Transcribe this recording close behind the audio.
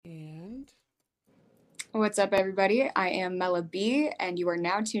What's up, everybody? I am Mela B, and you are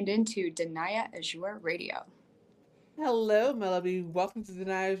now tuned in to Danaya Azure Radio. Hello, Melody. Welcome to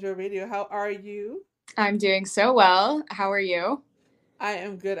Danaya Azure Radio. How are you? I'm doing so well. How are you? I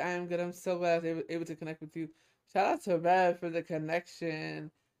am good. I am good. I'm so glad I was able to connect with you. Shout out to Bev for the connection.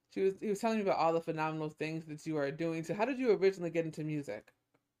 He was telling me about all the phenomenal things that you are doing. So, how did you originally get into music?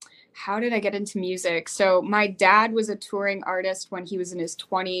 How did I get into music? So, my dad was a touring artist when he was in his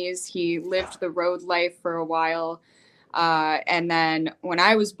 20s. He lived the road life for a while. And then when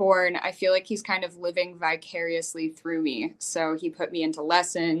I was born, I feel like he's kind of living vicariously through me. So, he put me into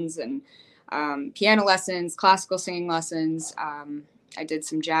lessons and piano lessons, classical singing lessons. I did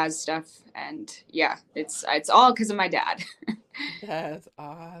some jazz stuff, and yeah, it's all because of my dad. That's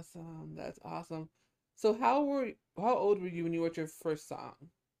awesome. That's awesome. So, how old were you when you wrote your first song?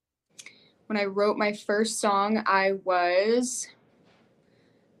 When I wrote my first song, I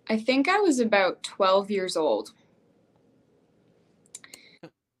think I was about 12 years old.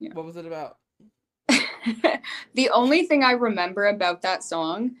 Yeah. What was it about? The only thing I remember about that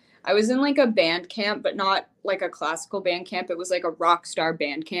song, I was in like a band camp, but not like a classical band camp. It was like a rock star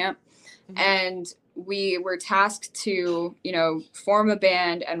band camp. Hmm. And we were tasked to, form a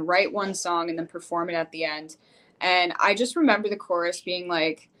band and write one song and then perform it at the end. And I just remember the chorus being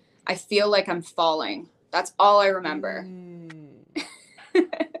like, I feel like I'm falling. That's all I remember. Mm.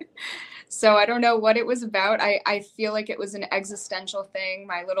 So I don't know what it was about. I feel like it was an existential thing,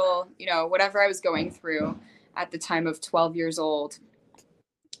 my little, whatever I was going through at the time of 12 years old.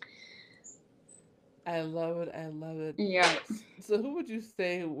 I love it. I love it. Yeah. So, who would you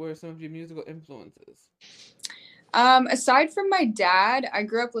say were some of your musical influences? Aside from my dad, I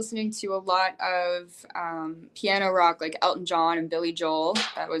grew up listening to a lot of piano rock, like Elton John and Billy Joel.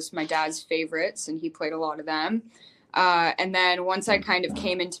 That was my dad's favorites, and he played a lot of them. And then once I kind of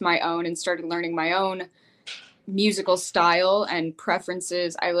came into my own and started learning my own musical style and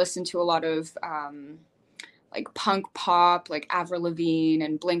preferences, I listened to a lot of like punk pop, like Avril Lavigne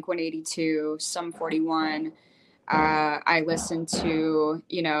and Blink 182, Sum 41. I listened to,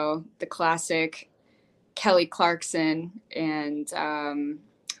 the classic Kelly Clarkson and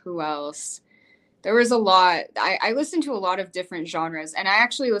who else? There was a lot. I listened to a lot of different genres, and I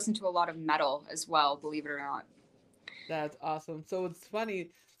actually listened to a lot of metal as well, believe it or not. That's awesome. So it's funny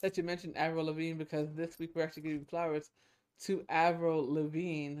that you mentioned Avril Lavigne because this week we're actually giving flowers to Avril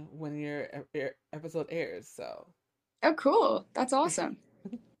Lavigne when your episode airs. So, Oh, cool. That's awesome.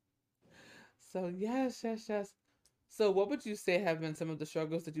 so yes, yes, yes. So, what would you say have been some of the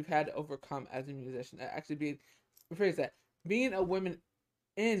struggles that you've had to overcome as a musician? Actually, being rephrase that, being a woman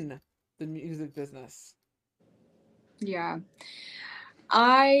in the music business. Yeah.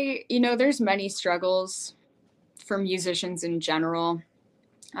 There's many struggles for musicians in general.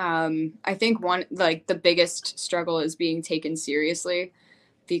 I think one, like, the biggest struggle is being taken seriously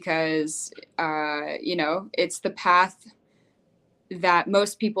because, it's the path that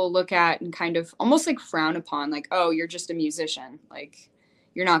most people look at and kind of almost like frown upon, like, oh, you're just a musician. Like,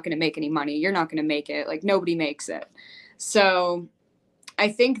 you're not going to make any money. You're not going to make it. Like, nobody makes it. So I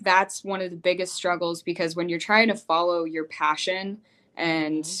think that's one of the biggest struggles because when you're trying to follow your passion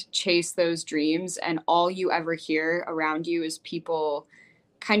and Mm-hmm. chase those dreams, and all you ever hear around you is people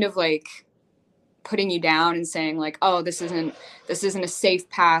kind of like putting you down and saying like, oh, this isn't a safe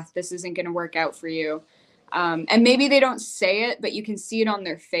path, this isn't going to work out for you, and maybe they don't say it, but you can see it on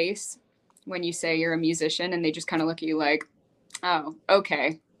their face when you say you're a musician, and they just kind of look at you like, oh,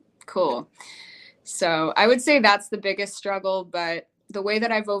 okay, cool. So I would say that's the biggest struggle, but the way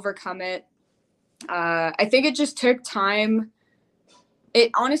that I've overcome it, I think it just took time. It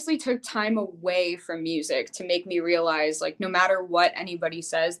honestly took time away from music to make me realize, like, no matter what anybody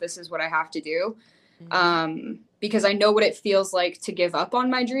says, this is what I have to do. Mm-hmm. Because I know what it feels like to give up on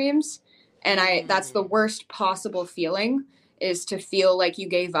my dreams. And that's the Mm. worst possible feeling, is to feel like you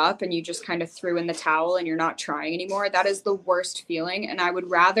gave up and you just kind of threw in the towel and you're not trying anymore. That is the worst feeling. And I would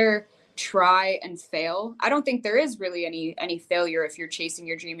rather try and fail. I don't think there is really any failure if you're chasing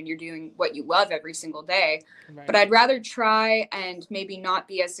your dream and you're doing what you love every single day. But Right. I'd rather try and maybe not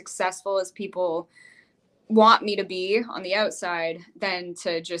be as successful as people want me to be on the outside than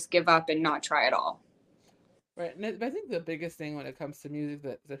to just give up and not try at all. Right. And I think the biggest thing when it comes to music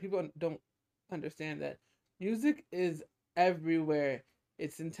that people don't understand that music is everywhere.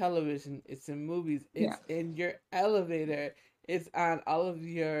 It's in television, it's in movies, Yeah. it's in your elevator, it's on all of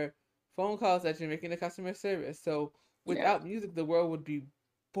your phone calls that you're making to customer service. So Yeah. without music, the world would be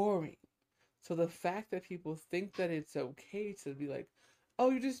boring. So the fact that people think that it's okay to be like, oh,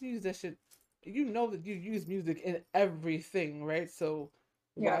 you're just a musician, you know that you use music in everything, right? So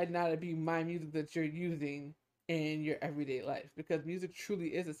Yeah. why not it be my music that you're using in your everyday life? Because music truly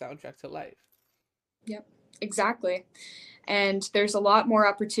is a soundtrack to life. Yep. Exactly. And there's a lot more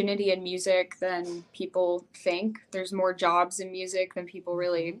opportunity in music than people think. There's more jobs in music than people Mm-hmm.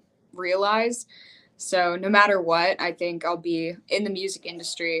 really realize. So no matter what, I think I'll be in the music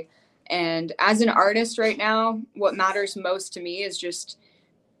industry. And as an artist right now, what matters most to me is just,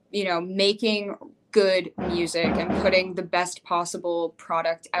 making good music and putting the best possible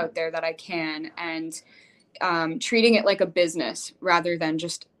product out there that I can, and treating it like a business rather than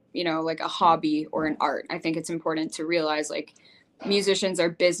just, like a hobby or an art. I think it's important to realize, like, musicians are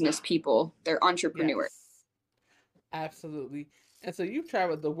business people, they're entrepreneurs. Yes, absolutely. And so you've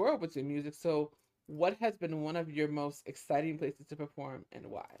traveled the world with your music. So what has been one of your most exciting places to perform and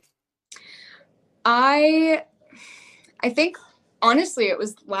why? I I think honestly it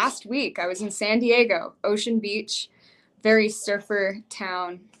was last week. I was in San Diego, Ocean Beach, very surfer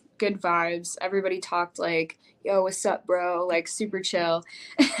town, good vibes. Everybody talked like, "Yo, what's up, bro?" Like super chill.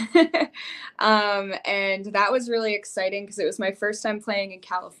 And that was really exciting because it was my first time playing in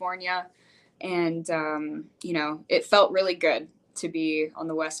California, and it felt really good to be on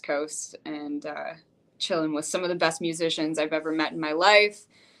the West Coast and chilling with some of the best musicians I've ever met in my life,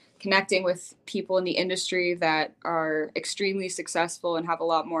 connecting with people in the industry that are extremely successful and have a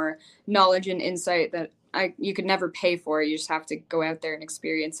lot more knowledge and insight that you could never pay for. You just have to go out there and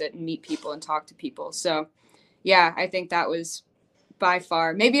experience it and meet people and talk to people. So yeah, I think that was by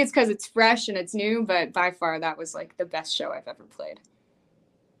far, maybe it's because it's fresh and it's new, but by far that was like the best show I've ever played.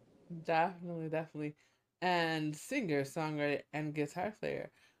 Definitely, definitely. And singer, songwriter, and guitar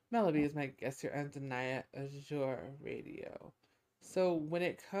player. Melody is my guest here on Danaya Azure Radio. So, when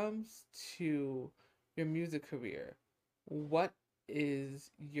it comes to your music career, what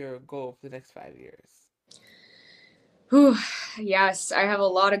is your goal for the next 5 years? Whew, yes, I have a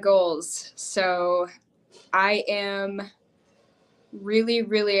lot of goals. So I am really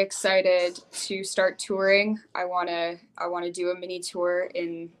really excited to start touring. I want to do a mini tour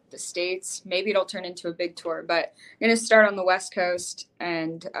in the states. Maybe it'll turn into a big tour, but I'm going to start on the West Coast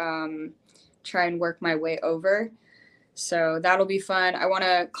and try and work my way over. So that'll be fun. I want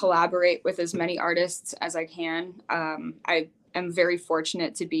to collaborate with as many artists as I can. I am very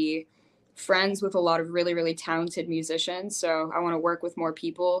fortunate to be friends with a lot of really really talented musicians, so I want to work with more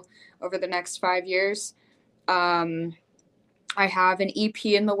people over the next 5 years. um, I have an EP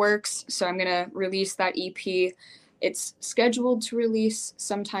in the works, so I'm gonna release that EP. It's scheduled to release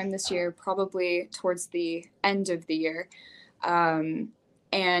sometime this year, probably towards the end of the year. Um,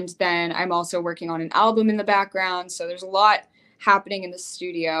 and then I'm also working on an album in the background, so there's a lot happening in the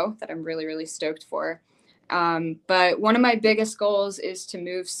studio that I'm really, really stoked for. But one of my biggest goals is to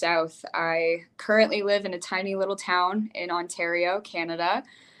move south. I currently live in a tiny little town in Ontario, Canada.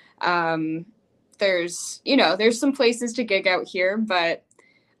 um, there's some places to gig out here, but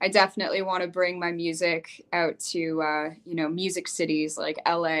I definitely want to bring my music out to music cities like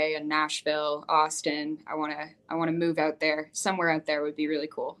LA and Nashville, Austin. I want to move out there. Somewhere out there would be really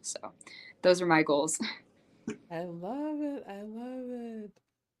cool. So those are my goals. I love it. I love it.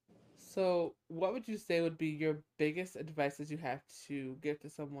 So, what would you say would be your biggest advice that you have to give to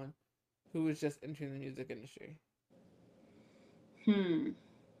someone who is just entering the music industry? Hmm.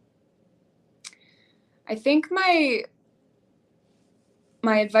 I think my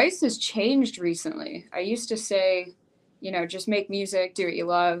advice has changed recently. I used to say, just make music, do what you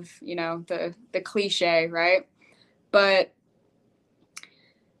love, the cliche, right? But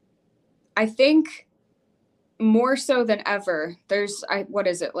I think more so than ever, what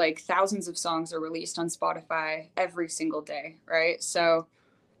is it, like thousands of songs are released on Spotify every single day, right? So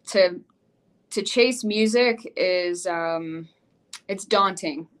to to chase music is it's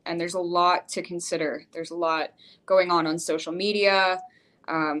daunting, and there's a lot to consider. There's a lot going on social media,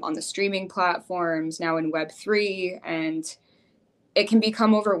 on the streaming platforms, now in Web3, and it can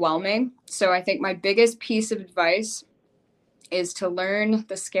become overwhelming. So I think my biggest piece of advice is to learn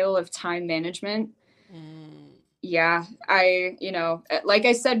the skill of time management. Mm, Yeah, like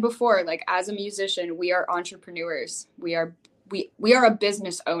I said before, like as a musician, we are entrepreneurs. We are a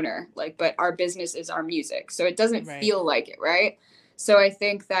business owner, like, but our business is our music. So it doesn't right. feel like it, right? So I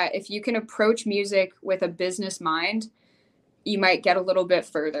think that if you can approach music with a business mind, you might get a little bit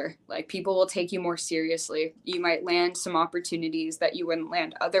further. Like people will take you more seriously. You might land some opportunities that you wouldn't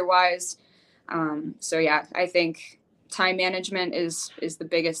land otherwise. So yeah, I think time management is the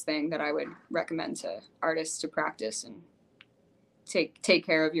biggest thing that I would recommend to artists to practice and take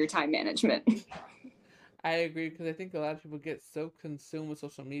care of your time management. I agree because I think a lot of people get so consumed with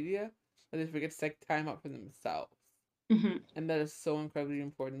social media that they forget to take time out for themselves. Hmm. And that is so incredibly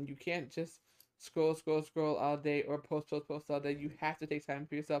important. You can't just scroll all day or post all day. You have to take time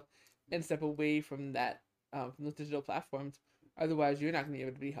for yourself and step away from that, from those digital platforms. Otherwise, you're not going to be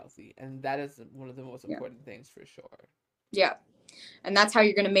able to be healthy, and that is one of the most Yeah. important things for sure. Yeah. And that's how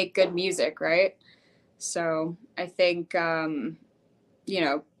you're going to make good music, right? So I think,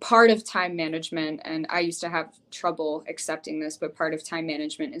 part of time management, and I used to have trouble accepting this, but part of time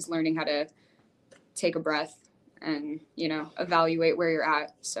management is learning how to take a breath and, evaluate where you're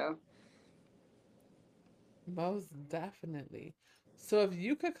at. So, Most definitely. So, if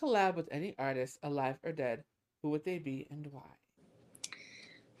you could collab with any artist, alive or dead, who would they be and why?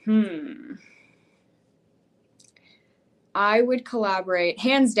 hmm. I would collaborate,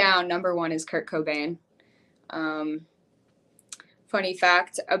 hands down, number one is Kurt Cobain. Um, Funny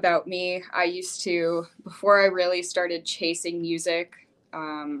fact about me, I used to, before I really started chasing music,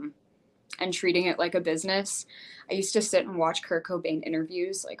 and treating it like a business, I used to sit and watch Kurt Cobain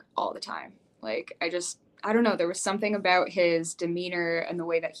interviews like all the time. Like, I don't know, there was something about his demeanor and the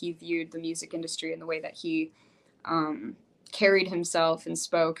way that he viewed the music industry and the way that he um, carried himself and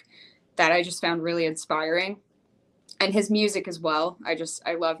spoke that I just found really inspiring. And his music as well.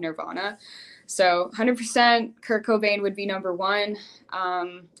 I love Nirvana. So 100% Kurt Cobain would be number one.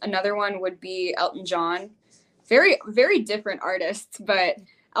 Another one would be Elton John. Very, very different artists, but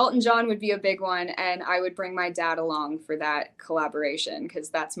Elton John would be a big one. And I would bring my dad along for that collaboration because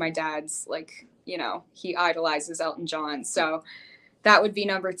that's my dad's, like, he idolizes Elton John. So that would be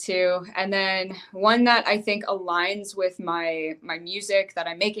number two. And then one that I think aligns with my music that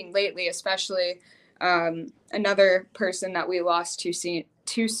I'm making lately, especially another person that we lost too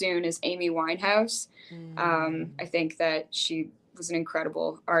soon is Amy Winehouse. I Mm. think that she was an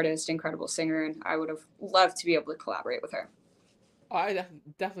incredible artist, incredible singer, and I would have loved to be able to collaborate with her. Oh,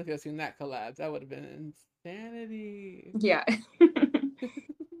 definitely could have seen that collab. That would have been insanity. Yeah.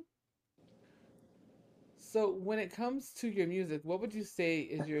 So, when it comes to your music, what would you say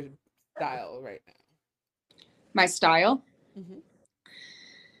is your style right My style. now? Hmm.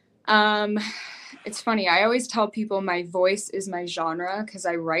 Um, it's funny. I always tell people my voice is my genre because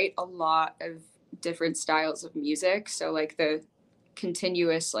I write a lot of different styles of music. So like the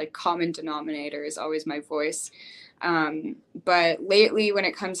continuous like common denominator is always my voice. But lately, when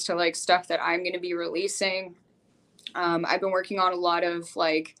it comes to like stuff that I'm going to be releasing, I've been working on a lot of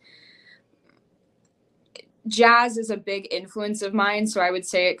like jazz is a big influence of mine. So I would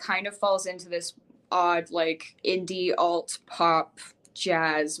say it kind of falls into this odd like indie alt pop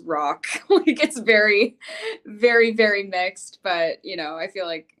jazz rock. Like it's very, very, very mixed. But I feel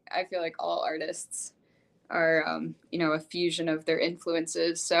like all artists are a fusion of their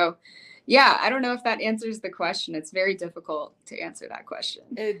influences. So yeah, I don't know if that answers the question. It's very difficult to answer that question.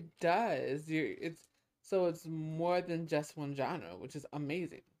 It does. It's more than just one genre, which is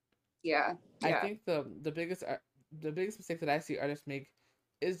amazing. Yeah, I yeah, think the biggest mistake that I see artists make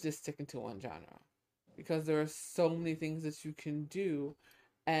is just sticking to one genre, because there are so many things that you can do,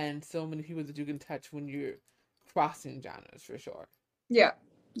 and so many people that you can touch when you're crossing genres for sure. yeah.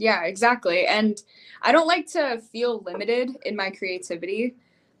 Yeah, exactly. And I don't like to feel limited in my creativity.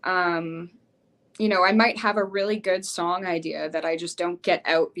 Um, I might have a really good song idea that I just don't get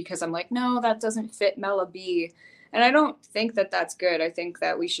out because I'm like, no, that doesn't fit Mela B. And I don't think that that's good. I think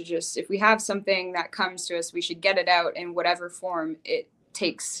that we should just, if we have something that comes to us, we should get it out in whatever form it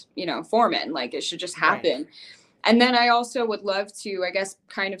takes, form in. Like it should just Right. happen. And then I also would love to, I guess,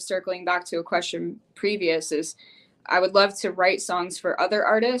 kind of circling back to a question previous, is I would love to write songs for other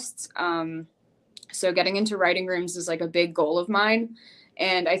artists. So getting into writing rooms is like a big goal of mine.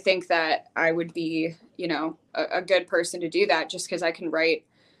 And I think that I would be, a good person to do that just because I can write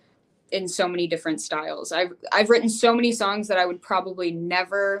in so many different styles. I've written so many songs that I would probably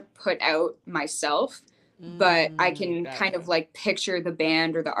never put out myself, but I can kind of Gotcha. like picture the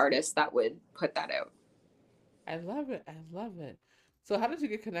band or the artist that would put that out. I love it. I love it. So, how did you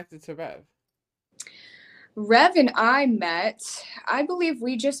get connected to Rev? Rev and I met. I believe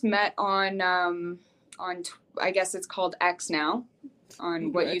we just met on I guess it's called X now,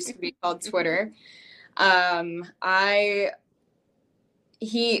 on what used to Right. be called Twitter. I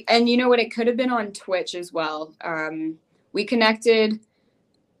he and you know what, it could have been on Twitch as well. We connected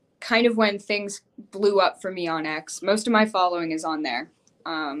kind of when things blew up for me on X. Most of my following is on there.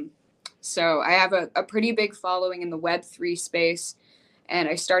 Um, so I have a pretty big following in the Web3 space, and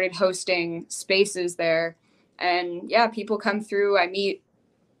I started hosting spaces there. And yeah, people come through. I meet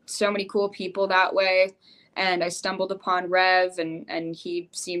so many cool people that way. And I stumbled upon Rev, and he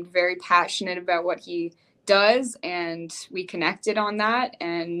seemed very passionate about what he does. And we connected on that,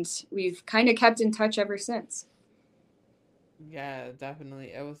 and we've kind of kept in touch ever since. Yeah,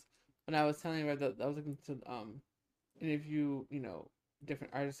 definitely. It was when I was telling her that I was looking to interview,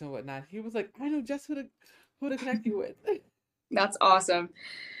 different artists and whatnot. He was like, I know just who to connect you with. That's awesome.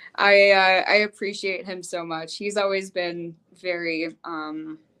 I appreciate him so much. He's always been very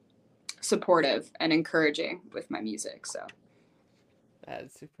supportive and encouraging with my music. So,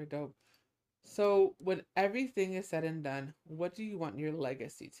 That's super dope. So, when everything is said and done, what do you want your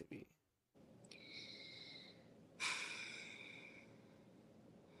legacy to be?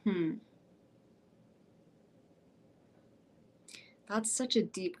 hmm, that's such a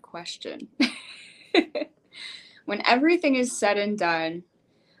deep question. When everything is said and done,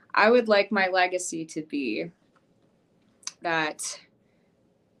 I would like my legacy to be that,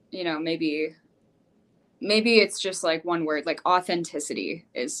 maybe it's just like one word, like authenticity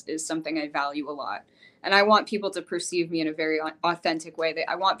is something I value a lot. And I want people to perceive me in a very authentic way. That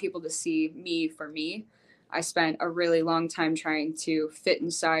I want people to see me for me. I spent a really long time trying to fit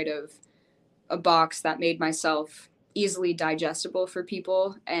inside of a box that made myself easily digestible for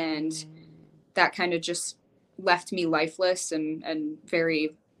people, and Mm, that kind of just left me lifeless and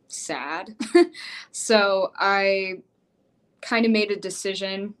very sad. So I kind of made a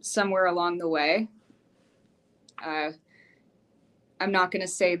decision somewhere along the way. uh, I'm not going to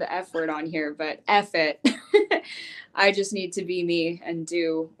say the F word on here, but F it. I just need to be me and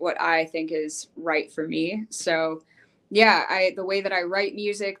do what I think is right for me. So, yeah, the way that I write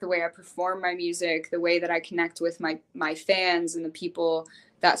music, the way I perform my music, the way that I connect with my fans and the people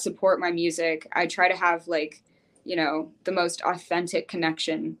that support my music, I try to have like, the most authentic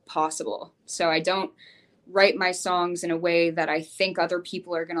connection possible. So I don't write my songs in a way that I think other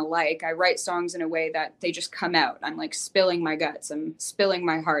people are going to like. I write songs in a way that they just come out. I'm like spilling my guts, I'm spilling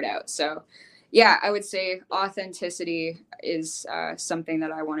my heart out. So, yeah, I would say authenticity is something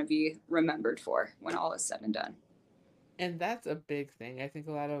that I want to be remembered for when all is said and done. and that's a big thing. I think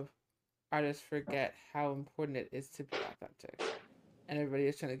a lot of artists forget how important it is to be authentic. And everybody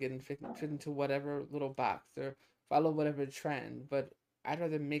is trying to get fit into whatever little box or follow whatever trend. But I'd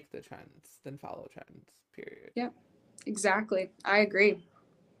rather make the trends than follow trends, period. Yeah, exactly. I agree.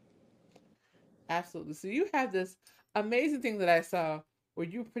 Absolutely. So you have this amazing thing that I saw where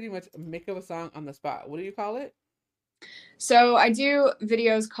you pretty much make up a song on the spot. What do you call it? So I do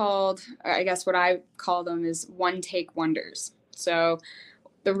videos called, I guess what I call them is one take wonders. So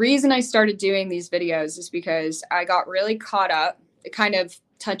the reason I started doing these videos is because I got really caught up. It kind of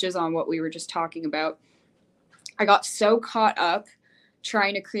touches on what we were just talking about. I got so caught up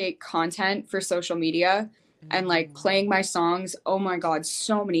trying to create content for social media and like Mm-hmm. playing my songs, oh my God,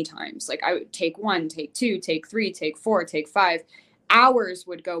 so many times. Like I would take one, take two, take three, take four, take five. Hours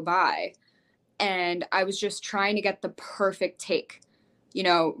would go by and I was just trying to get the perfect take,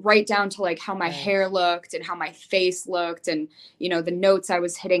 right down to like how my Right. hair looked and how my face looked and, the notes I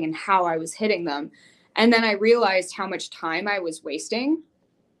was hitting and how I was hitting them. And then I realized how much time I was wasting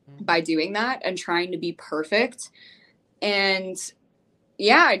by Mm-hmm. doing that and trying to be perfect. And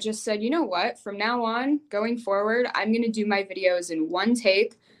yeah, I just said, you know what? From now on, going forward, I'm going to do my videos in one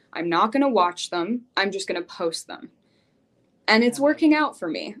take. I'm not going to watch them. I'm just going to post them. And I it's love working it. out for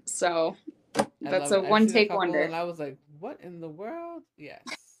me. So I that's love a it. I've one seen a take couple and wonder. I was like, what in the world? Yes.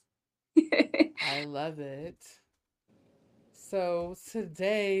 I love it. So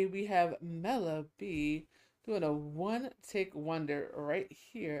today we have Mela B doing a one take wonder right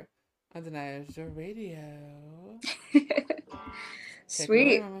here on Danaya Azure Radio. Take it away,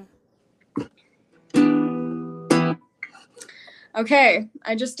 Sweet. Mama. Okay,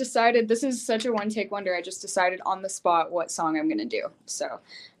 I just decided this is such a one take wonder. I just decided on the spot what song I'm going to do. So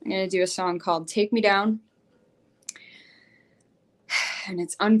I'm going to do a song called Take Me Down. And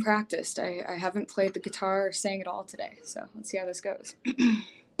it's unpracticed. I haven't played the guitar or sang it all today. So let's see how this goes.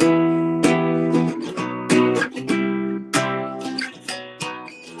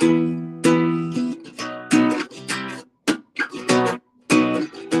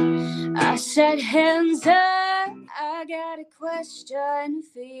 I said, hands up, I got a question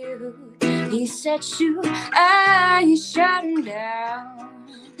for you. He said, shoot, I shot him down.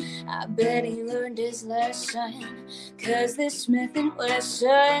 I bet he learned his lesson, 'cause this Smith and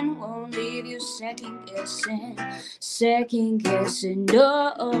Wesson won't leave you second guessing,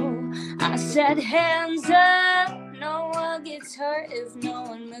 no. I said, hands up, no one gets hurt if no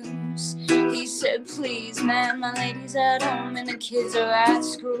one moves. He said, please, man, my lady's at home and the kids are at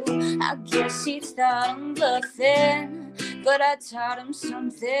school. I guess he thought I'm bluffing, but I taught him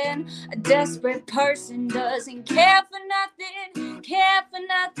something. A desperate person doesn't care for nothing,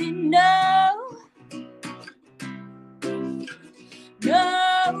 no. No,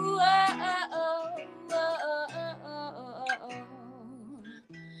 oh, oh, oh, oh, oh, oh,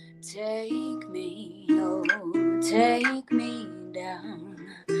 Take me, oh, take me down.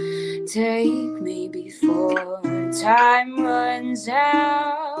 Take me before time runs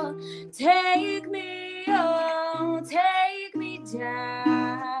out. Take me, oh, take me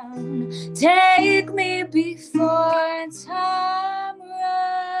down. Take me before time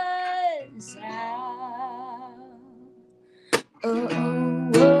runs out. Oh,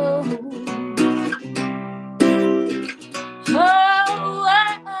 oh, oh.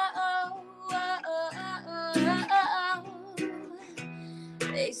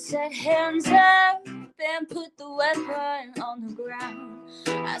 They said hands up and put the weapon on the ground.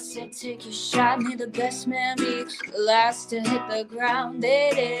 I said take your shot, may the best man be the last to hit the ground.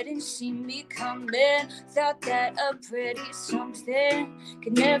 They didn't see me coming, thought that a pretty something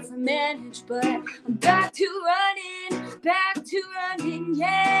could never manage. But I'm back to running,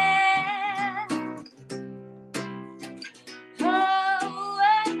 yeah.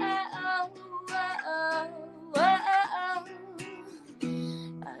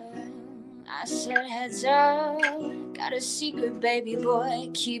 I said heads up, got a secret, baby boy.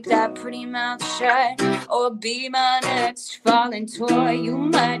 Keep that pretty mouth shut, or be my next falling toy. You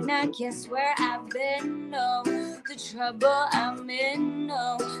might not guess where I've been, no. The trouble I'm in,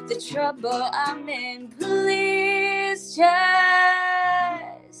 no. The trouble I'm in. Please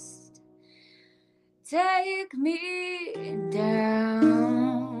just take me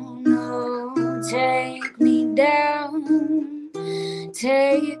down, oh, take me down.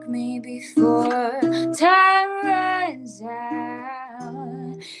 Take me before time runs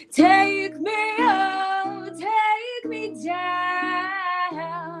out. Take me, oh, take me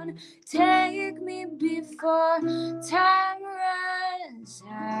down. Take me before time runs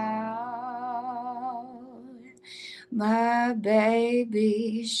out. My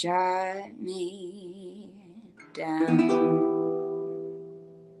baby shot me down.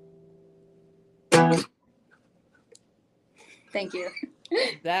 Thank you.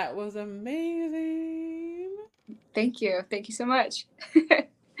 That was amazing. Thank you. Thank you so much.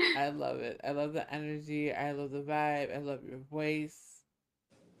 I love it. I love the energy. I love the vibe. I love your voice.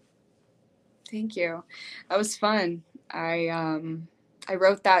 Thank you. That was fun. I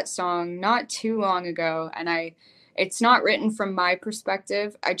wrote that song not too long ago, and it's not written from my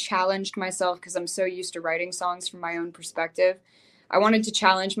perspective. I challenged myself because I'm so used to writing songs from my own perspective. I wanted to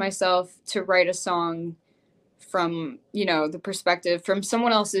challenge myself to write a song from, the perspective from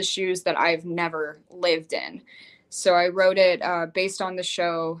someone else's shoes that I've never lived in. So I wrote it based on the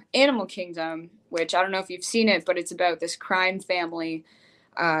show Animal Kingdom, which I don't know if you've seen it, but it's about this crime family,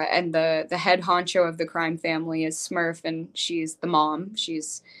 and the head honcho of the crime family is Smurf, and she's the mom.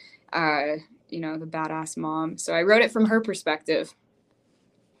 She's, the badass mom. So I wrote it from her perspective.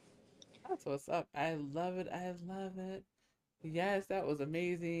 That's what's up. I love it. I love it. Yes, that was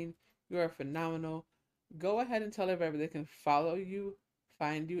amazing. You are phenomenal. Go ahead and tell everybody they can follow you,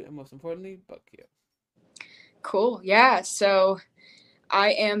 find you, and most importantly, book you. Cool. Yeah. So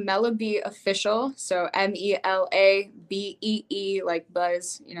I am Mela B official. So Melabee, like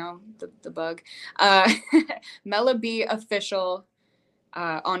Buzz, the bug. Uh, Mela B official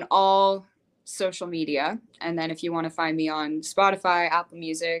on all social media. And then if you want to find me on Spotify, Apple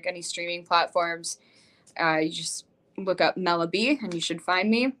Music, any streaming platforms, you just look up Mela B and you should find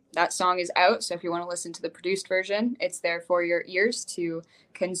me. That song is out. So if you want to listen to the produced version, it's there for your ears to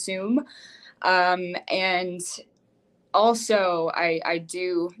consume. And also, I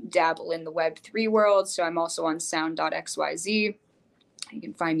do dabble in the Web3 world. So I'm also on sound.xyz. You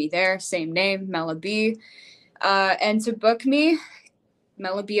can find me there. Same name, Mela B. And to book me,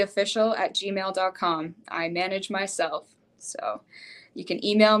 melabeeofficial@gmail.com. I manage myself. So you can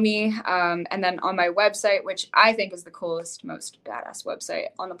email me. And then on my website, which I think is the coolest, most badass website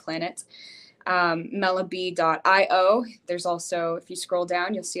on the planet, melabee.io. There's also, if you scroll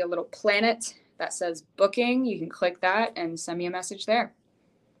down, you'll see a little planet that says booking. You can click that and send me a message there.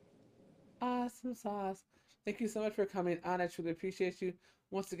 Awesome sauce. Thank you so much for coming on. I truly appreciate you.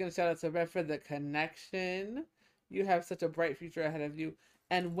 Once again, shout out to Red for the connection. You have such a bright future ahead of you.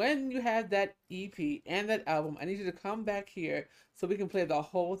 And when you have that EP and that album, I need you to come back here so we can play the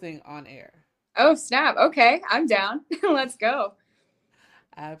whole thing on air. Oh, snap. Okay, I'm down. Let's go.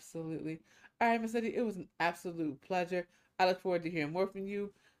 Absolutely. All right, Miss Eddie, it was an absolute pleasure. I look forward to hearing more from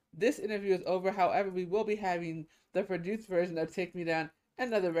you. This interview is over. However, we will be having the produced version of Take Me Down,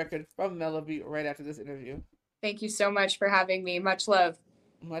 another record from Melody, right after this interview. Thank you so much for having me. Much love.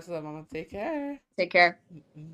 Much love, Mama. Take care. Take care.